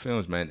Ashua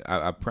Films, man,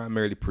 I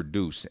primarily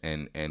produce,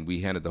 and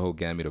we handle the whole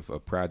gamut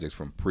of projects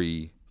from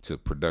pre to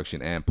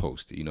production and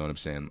post. You know what I'm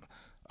saying?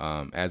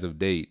 As of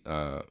date,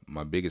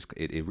 my biggest,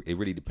 it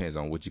really depends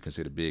on what you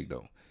consider big,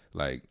 though.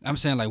 Like, I'm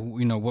saying, like,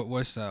 you know,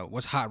 what's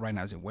hot right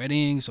now? Is it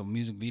weddings or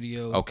music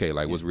videos? Okay,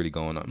 like what's really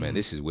going on, man?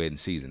 This is wedding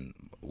season,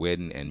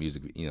 wedding and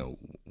music. You know,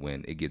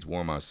 when it gets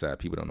warm outside,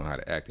 people don't know how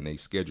to act, and they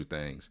schedule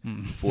things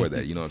for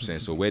that. You know what I'm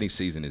saying? So wedding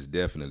season is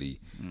definitely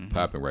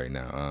popping right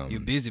now. You're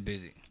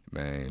busy.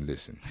 Man,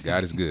 listen,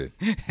 God is good.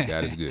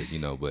 God is good, you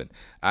know. But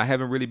I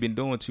haven't really been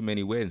doing too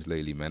many weddings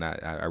lately, man.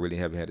 I really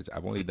haven't had it.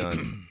 I've only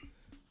done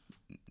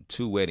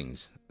 2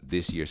 weddings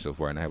this year so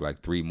far, and I have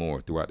like 3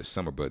 more throughout the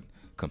summer. But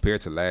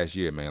compared to last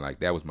year, man, like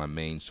that was my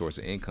main source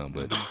of income.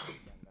 But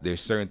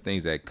there's certain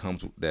things that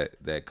comes with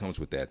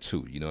that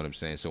too. You know what I'm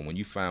saying? So when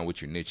you find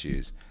what your niche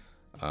is,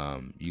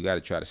 you got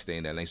to try to stay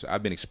in that lane. So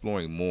I've been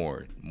exploring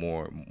more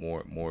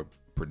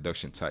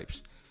production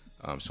types,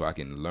 so I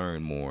can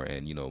learn more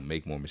and, you know,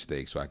 make more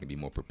mistakes, so I can be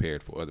more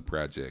prepared for other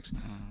projects.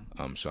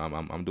 So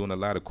I'm doing a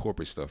lot of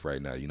corporate stuff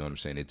right now. You know what I'm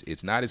saying?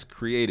 It's not as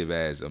creative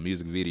as a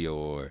music video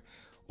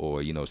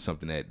or you know,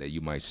 something that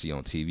you might see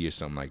on TV or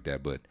something like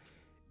that, but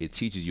it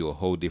teaches you a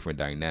whole different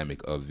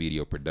dynamic of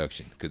video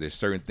production, because there's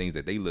certain things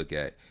that they look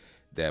at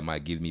that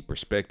might give me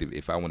perspective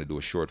if I want to do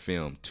a short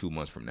film 2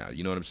 months from now.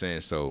 You know what I'm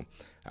saying? So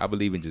I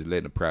believe in just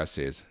letting the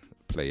process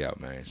play out,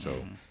 man.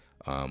 So,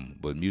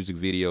 but music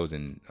videos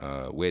and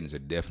weddings are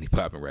definitely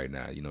popping right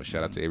now. You know,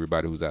 shout out to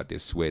everybody who's out there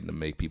sweating to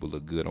make people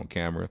look good on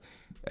camera.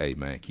 Hey,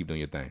 man, keep doing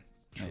your thing.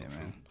 True,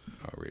 man.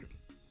 Already.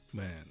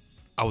 Man,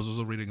 I was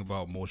also reading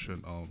about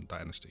Motion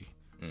Dynasty.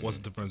 What's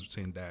the difference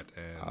between that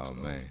and? Oh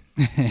man,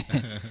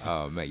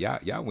 oh man,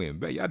 y'all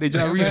went back. Y'all did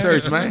y'all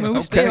research, man.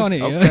 Okay, stay on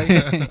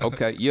it.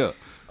 Okay, yeah.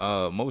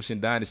 Motion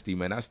Dynasty,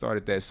 man. I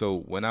started that. So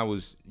when I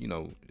was, you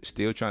know,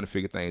 still trying to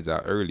figure things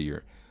out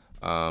earlier,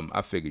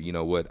 I figured, you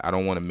know what, I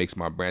don't want to mix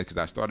my brands,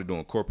 because I started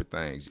doing corporate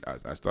things.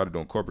 I started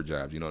doing corporate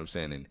jobs. You know what I'm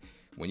saying? And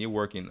when you're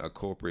working a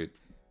corporate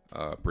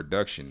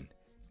production,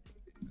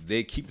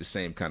 they keep the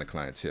same kind of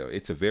clientele.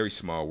 It's a very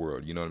small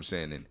world. You know what I'm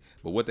saying?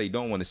 But what they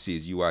don't want to see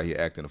is you out here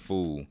acting a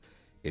fool.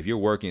 If you're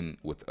working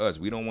with us,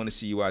 we don't want to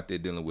see you out there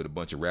dealing with a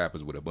bunch of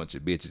rappers with a bunch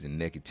of bitches and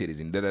naked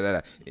titties and da-da-da-da.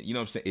 You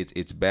know what I'm saying?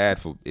 It's bad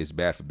for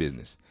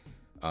business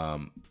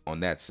on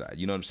that side.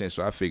 You know what I'm saying?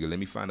 So I figured, let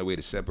me find a way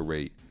to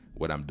separate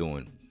what I'm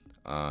doing,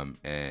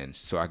 and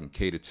so I can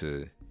cater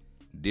to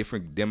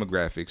different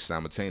demographics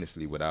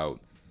simultaneously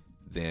without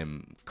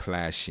them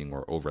clashing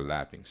or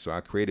overlapping. So I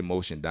created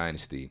Motion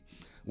Dynasty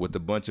with a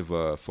bunch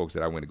of folks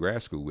that I went to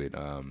grad school with.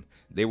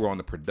 They were on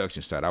the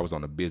production side. I was on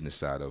the business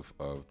side of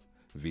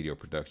video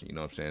production, you know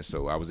what I'm saying?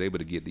 So I was able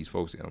to get these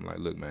folks, and I'm like,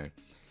 look, man,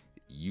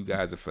 you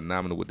guys are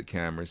phenomenal with the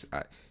cameras.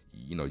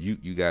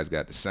 You guys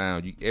got the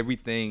sound,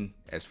 everything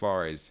as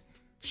far as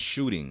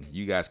shooting,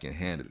 you guys can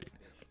handle it.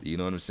 You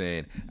know what I'm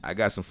saying? I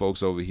got some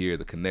folks over here,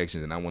 the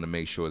connections, and I want to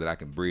make sure that I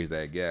can bridge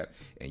that gap.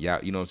 And y'all,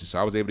 you know what I'm saying? So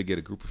I was able to get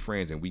a group of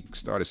friends, and we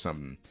started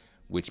something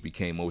which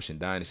became Motion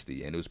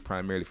Dynasty, and it was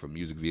primarily for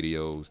music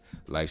videos,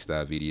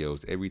 lifestyle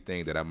videos,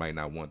 everything that I might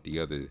not want the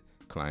other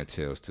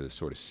clientele to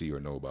sort of see or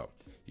know about.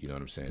 You know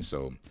what I'm saying?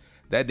 So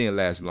that didn't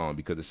last long,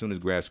 because as soon as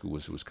grad school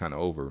was kind of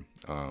over,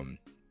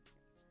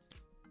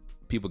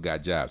 people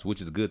got jobs,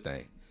 which is a good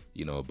thing.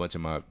 You know, a bunch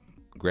of my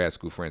grad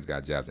school friends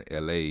got jobs in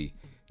L.A.,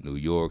 New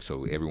York,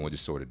 so everyone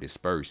just sort of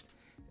dispersed,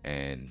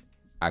 and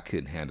I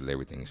couldn't handle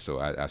everything. So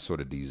I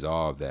sort of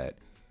dissolved that,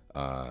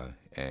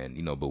 and,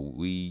 you know, but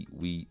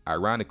we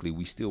ironically,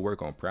 we still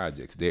work on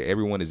projects.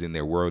 Everyone is in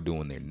their world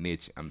doing their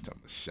niche. I'm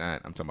talking about shine.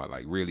 I'm talking about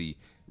like really,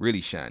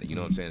 really shining. You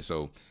know what I'm saying?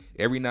 So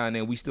every now and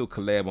then we still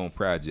collab on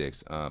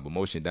projects, but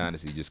Motion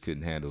Dynasty just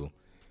couldn't handle,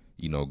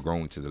 you know,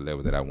 growing to the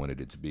level that I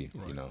wanted it to be.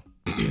 Right. You know,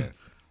 yeah.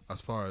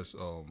 As far as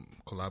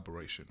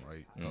collaboration,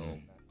 right?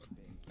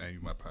 And you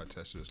might probably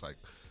test this, like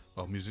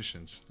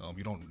musicians.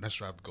 You don't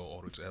necessarily have to go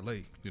all the way to LA,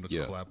 you know, to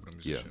collab with a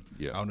musician.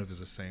 Yeah. I don't know if it's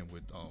the same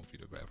with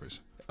videographers.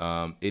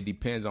 It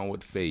depends on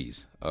what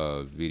phase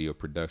of video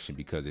production,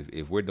 because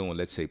if we're doing,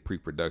 let's say,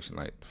 pre-production,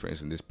 like for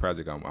instance, this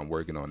project I'm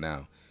working on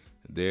now,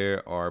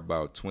 there are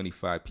about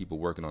 25 people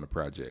working on the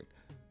project.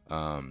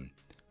 And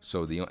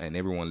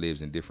everyone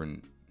lives in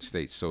different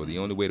states. So the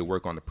only way to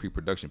work on the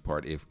pre-production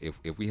part,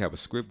 if we have a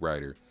script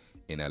writer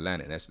in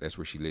Atlanta, and that's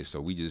where she lives.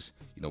 So we just,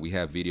 you know, we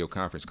have video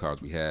conference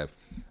calls, we have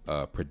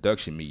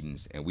production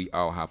meetings, and we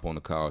all hop on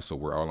the call, so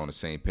we're all on the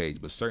same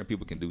page. But certain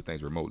people can do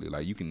things remotely.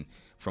 Like you can,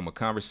 from a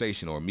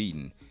conversation or a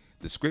meeting,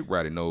 the script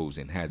writer knows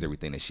and has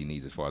everything that she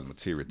needs as far as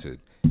material to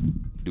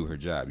do her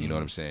job. You know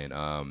what I'm saying?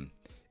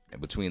 And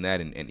between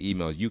that and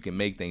emails, you can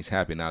make things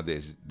happen. Now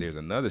there's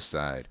another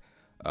side,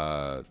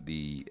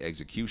 the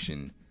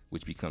execution,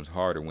 which becomes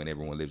harder when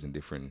everyone lives in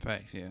different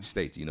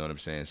states. You know what I'm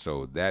saying?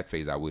 So that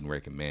phase I wouldn't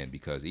recommend,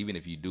 because even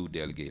if you do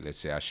delegate, let's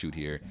say I shoot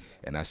here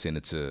and I send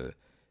it to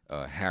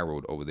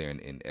Harold over there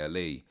in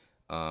LA,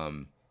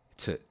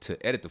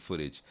 to edit the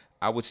footage,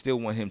 I would still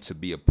want him to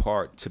be a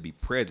part, to be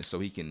present, so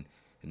he can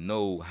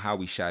know how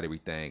we shot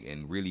everything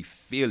and really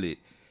feel it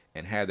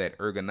and have that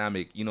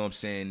ergonomic, you know what I'm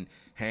saying,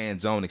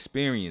 hands-on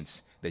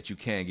experience that you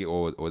can't get,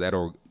 or that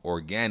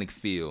organic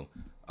feel.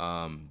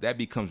 That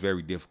becomes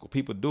very difficult.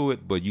 People do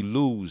it, but you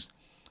lose.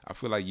 I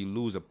feel like you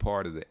lose a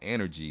part of the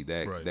energy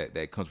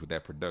that comes with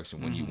that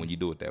production when you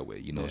do it that way,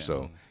 you know.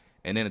 So,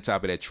 and then on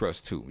top of that,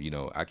 trust too. You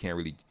know, I can't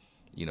really,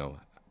 you know,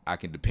 I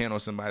can depend on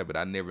somebody, but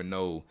I never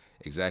know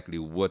exactly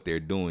what they're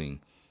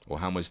doing or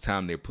how much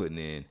time they're putting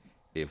in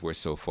if we're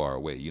so far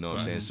away. You know what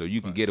I'm saying? So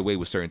you can get away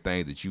with certain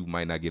things that you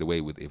might not get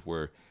away with if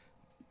we're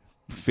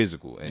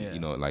physical and you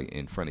know, like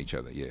in front of each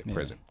other.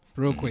 Present.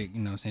 Real quick, you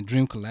know what I'm saying,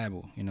 dream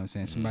collabo, you know what I'm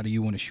saying, somebody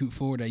you want to shoot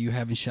for that you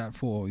haven't shot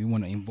for, or you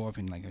want to involve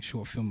in like a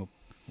short film or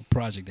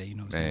project that, you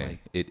know what I'm saying,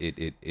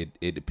 like,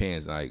 it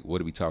depends, like,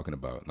 what are we talking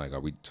about? Like, are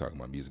we talking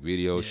about music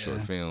videos, short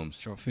films?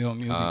 Short film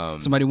music.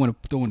 Somebody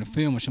want to throw in a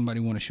film, or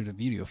somebody want to shoot a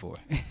video for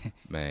it.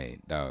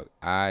 Man, dog,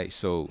 I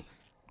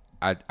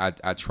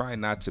try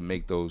not to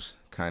make those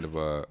kind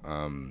of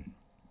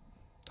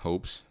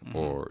hopes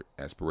or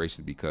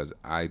aspirations, because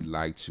I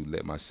like to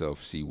let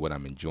myself see what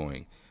I'm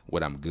enjoying,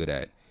 what I'm good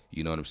at.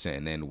 You know what I'm saying?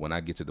 And then when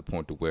I get to the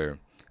point to where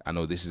I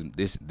know this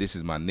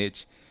is my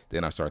niche,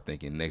 then I start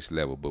thinking next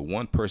level. But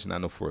one person I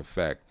know for a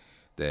fact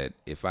that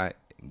if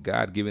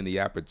God given the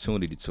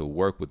opportunity to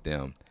work with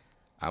them,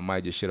 I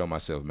might just shit on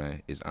myself,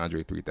 man, is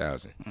Andre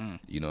 3000.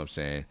 You know what I'm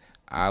saying?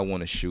 I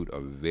want to shoot a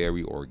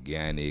very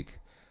organic,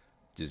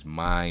 just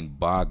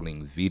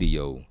mind-boggling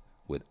video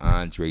with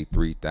Andre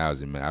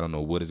 3000, man. I don't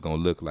know what it's going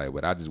to look like,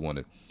 but I just want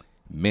to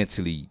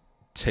mentally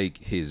take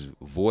his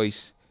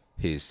voice,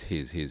 his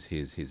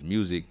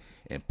music,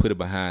 and put it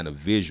behind a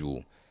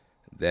visual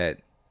that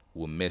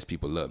will mess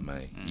people up,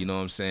 man. You know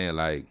what I'm saying?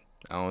 Like,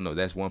 I don't know.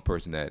 That's one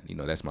person that, you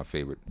know, that's my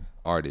favorite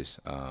artist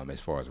as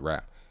far as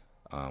rap.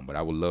 But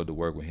I would love to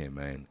work with him,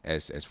 man.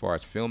 As far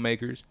as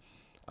filmmakers,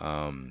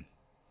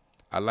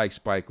 I like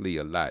Spike Lee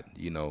a lot.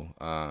 You know,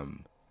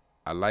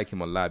 I like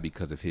him a lot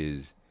because of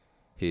his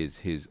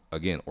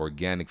again,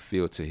 organic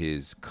feel to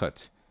his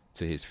cut,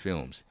 to his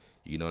films.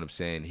 You know what I'm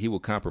saying? He will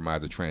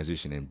compromise the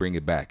transition and bring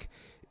it back.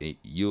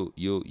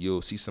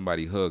 You'll see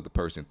somebody hug the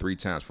person 3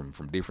 times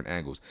from different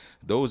angles.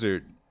 Those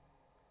are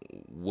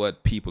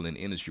what people in the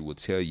industry will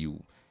tell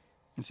you.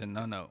 It's a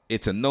no-no.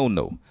 It's a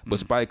no-no. But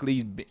Spike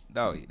Lee's,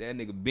 dog, that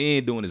nigga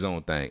been doing his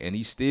own thing, and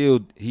he's still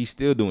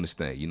doing his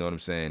thing. You know what I'm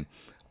saying?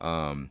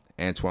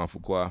 Antoine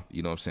Fuqua,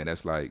 you know what I'm saying?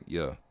 That's like,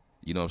 yeah.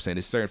 You know what I'm saying?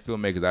 There's certain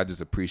filmmakers, I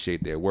just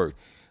appreciate their work.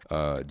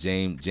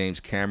 James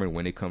Cameron,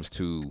 when it comes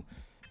to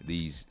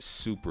these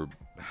super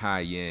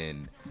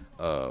high-end,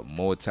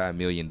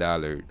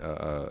 multi-million-dollar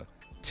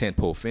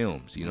tentpole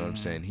films, you know what I'm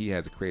saying? He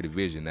has a creative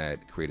vision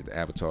that created the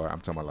Avatar.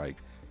 I'm talking about, like,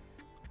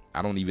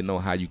 I don't even know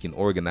how you can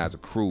organize a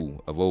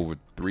crew of over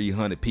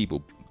 300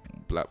 people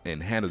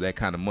and handle that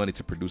kind of money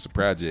to produce a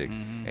project,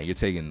 and you're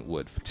taking,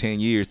 10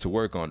 years to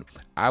work on.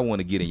 I want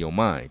to get in your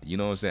mind, you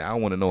know what I'm saying? I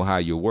want to know how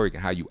you work,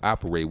 how you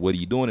operate. What are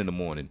you doing in the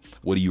morning?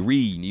 What are you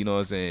reading? You know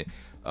what I'm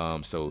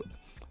saying? So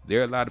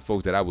there are a lot of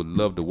folks that I would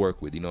love to work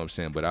with, you know what I'm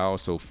saying? But I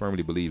also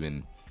firmly believe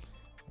in,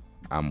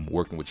 I'm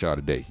working with y'all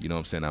today, you know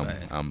what I'm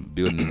saying? I'm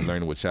building and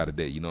learning with y'all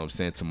today, you know what I'm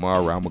saying?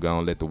 Tomorrow I'm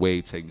gonna let the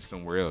wave take me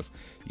somewhere else,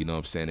 you know what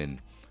I'm saying?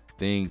 And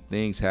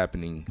things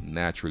happening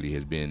naturally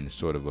has been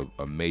sort of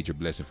a major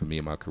blessing for me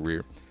in my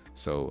career.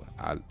 So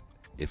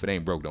if it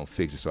ain't broke, don't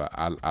fix it. So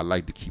I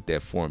like to keep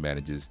that format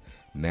and just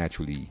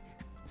naturally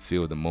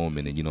feel the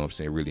moment, and, you know what I'm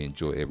saying, really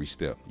enjoy every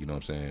step. You know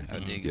what I'm saying? I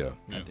dig it.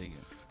 I dig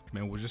it.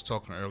 Man, we were just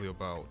talking earlier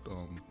about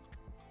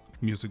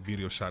music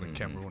video shot in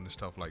Cameroon and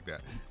stuff like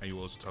that, and you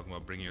were also talking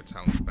about bringing your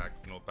talent back,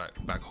 you know,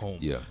 back home.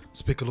 Yeah.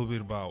 Speak a little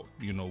bit about,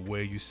 you know,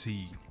 where you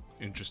see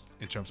interest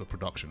in terms of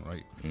production,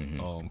 right?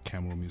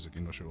 Cameroon music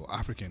industry, or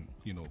African,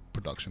 you know,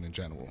 production in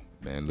general.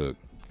 Man, look,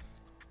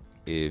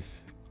 if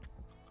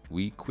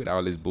we quit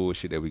all this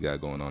bullshit that we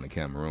got going on in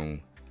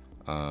Cameroon,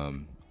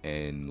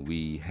 and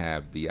we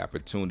have the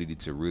opportunity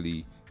to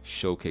really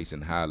showcase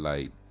and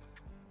highlight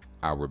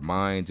our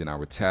minds and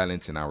our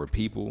talents and our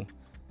people,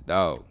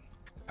 dog,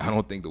 I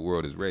don't think the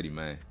world is ready,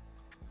 man.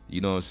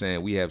 You know what I'm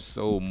saying? We have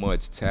so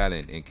much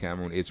talent in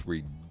Cameroon. It's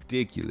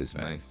ridiculous,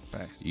 man.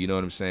 Facts. You know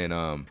what I'm saying?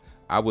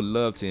 I would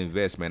love to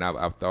invest, man.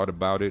 I've thought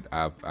about it.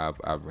 I've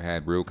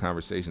had real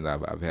conversations.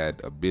 I've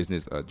had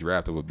a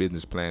draft of a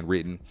business plan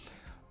written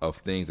of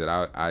things that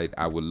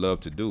I would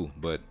love to do,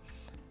 but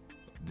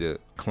the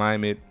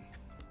climate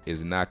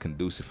is not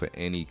conducive for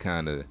any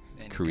kind of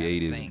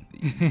creative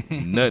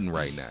nothing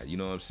right now. You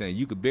know what I'm saying?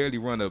 You could barely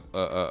run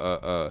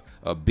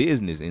a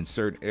business in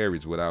certain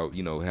areas without,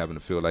 you know, having to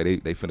feel like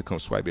they finna come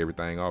swipe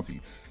everything off you.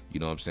 You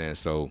know what I'm saying?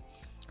 So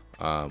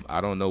I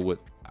don't know,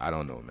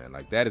 man.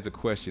 Like, that is a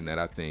question that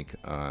I think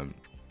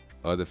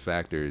other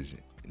factors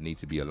need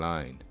to be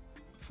aligned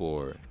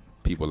for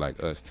people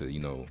like us to,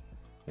 you know,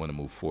 want to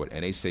move forward.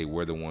 And they say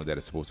we're the ones that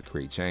are supposed to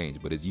create change,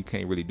 but you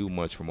can't really do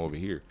much from over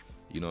here.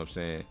 You know what I'm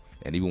saying?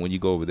 And even when you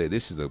go over there,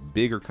 this is a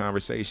bigger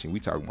conversation. We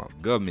talking about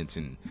governments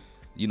and,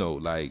 you know,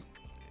 like,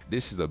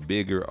 this is a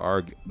bigger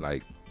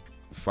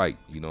fight.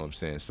 You know what I'm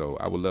saying? So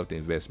I would love to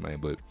invest, man,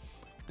 but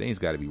things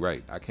got to be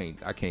right. I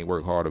can't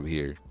work hard over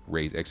here,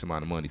 raise X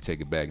amount of money,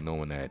 take it back,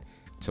 knowing that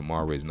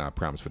tomorrow is not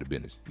promised for the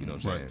business. You know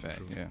what I'm saying?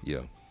 Fact,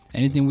 yeah.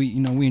 Anything we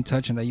ain't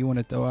touching that you want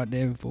to throw out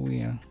there before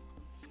we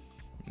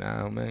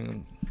Nah,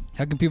 man.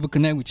 How can people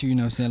connect with you? You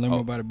know what I'm saying? Learn more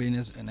about the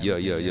business. And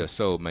Yeah.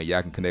 So, man,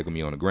 y'all can connect with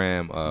me on the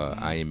gram.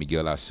 I am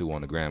Miguel Asua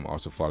on the gram.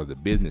 Also follow the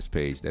business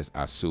page. That's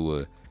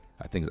Asua.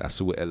 I think it's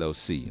Asua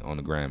LLC on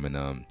the gram. And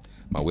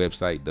my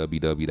website,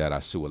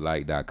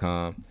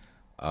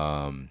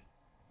 www.asualight.com.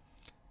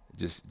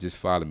 Just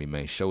follow me,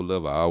 man. Show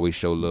love. I always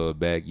show love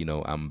back. You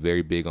know, I'm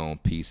very big on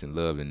peace and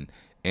love and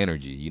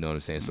energy. You know what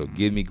I'm saying? So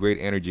give me great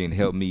energy and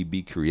help me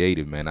be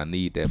creative, man. I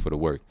need that for the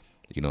work.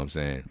 You know what I'm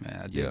saying?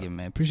 Man, I dig it,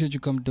 man. Appreciate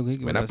you coming through.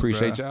 Man, I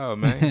appreciate y'all,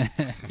 man.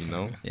 You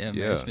know? Man.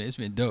 It's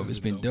been dope. It's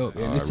been dope.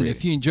 And listen,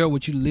 if you enjoyed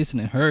what you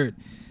listened and heard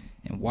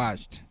and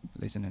watched,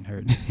 hit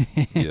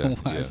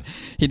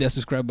that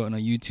subscribe button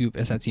on YouTube,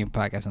 SITM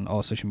Podcast on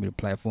all social media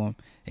platforms.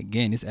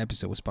 Again, this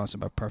episode was sponsored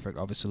by Perfect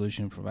Office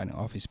Solution, providing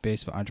office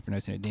space for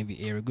entrepreneurs in the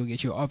DMV area. Go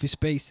get your office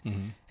space.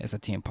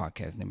 SITM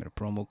Podcast, name of the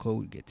promo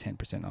code. You get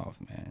 10% off,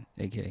 man.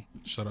 AK.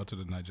 Shout out to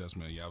the Night Jazz,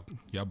 man.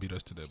 Y'all beat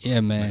us today.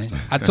 Yeah, man.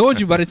 I told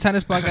you by the time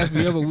this podcast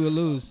be over, we'll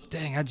lose.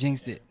 Dang, I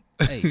jinxed it.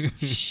 Hey,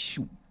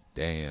 shoot.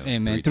 Damn. Hey,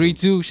 man,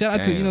 3-2. Shout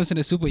out to, you know, to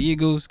the Super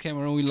Eagles.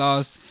 Cameroon, we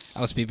lost.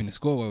 I was peeping the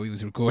score while we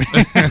was recording.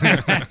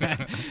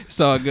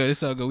 It's all good.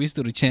 We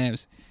still the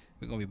champs.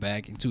 We're going to be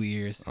back in 2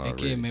 years.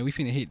 Okay, man, we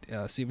finna hit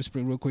Silver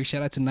Spring real quick.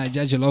 Shout out to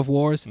Nigeria Jollof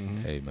Wars.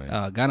 Hey,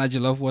 man. Ghana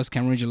Jollof Wars,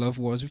 Cameroon Jollof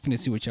Wars. We finna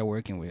see what y'all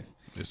working with.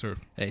 Yes, sir.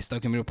 Hey,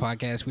 Stuck in the Middle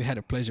Podcast. We had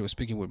the pleasure of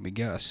speaking with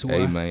Miguel Asua.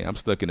 Hey, man, I'm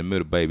stuck in the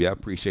middle, baby. I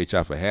appreciate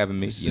y'all for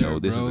having me. Yes, you know,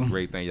 this is a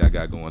great thing y'all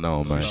got going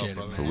on, man. Appreciate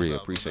it, for real.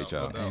 Appreciate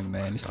y'all. Hey,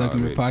 man, it's Stuck in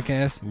the Middle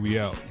Podcast. We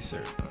out. Yes,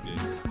 sir.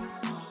 Yeah.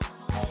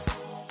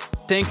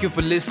 Thank you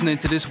for listening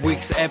to this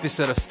week's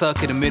episode of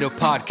Stuck in the Middle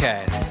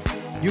Podcast.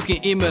 You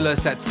can email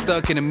us at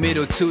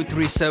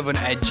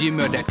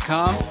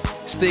stuckinthemiddle237@gmail.com.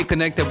 Stay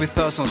connected with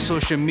us on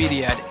social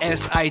media at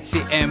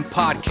SITM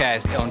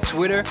Podcast on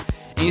Twitter,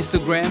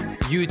 Instagram,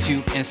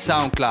 YouTube, and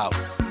SoundCloud.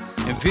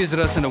 And visit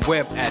us on the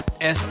web at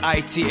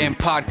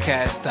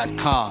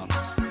sitmpodcast.com.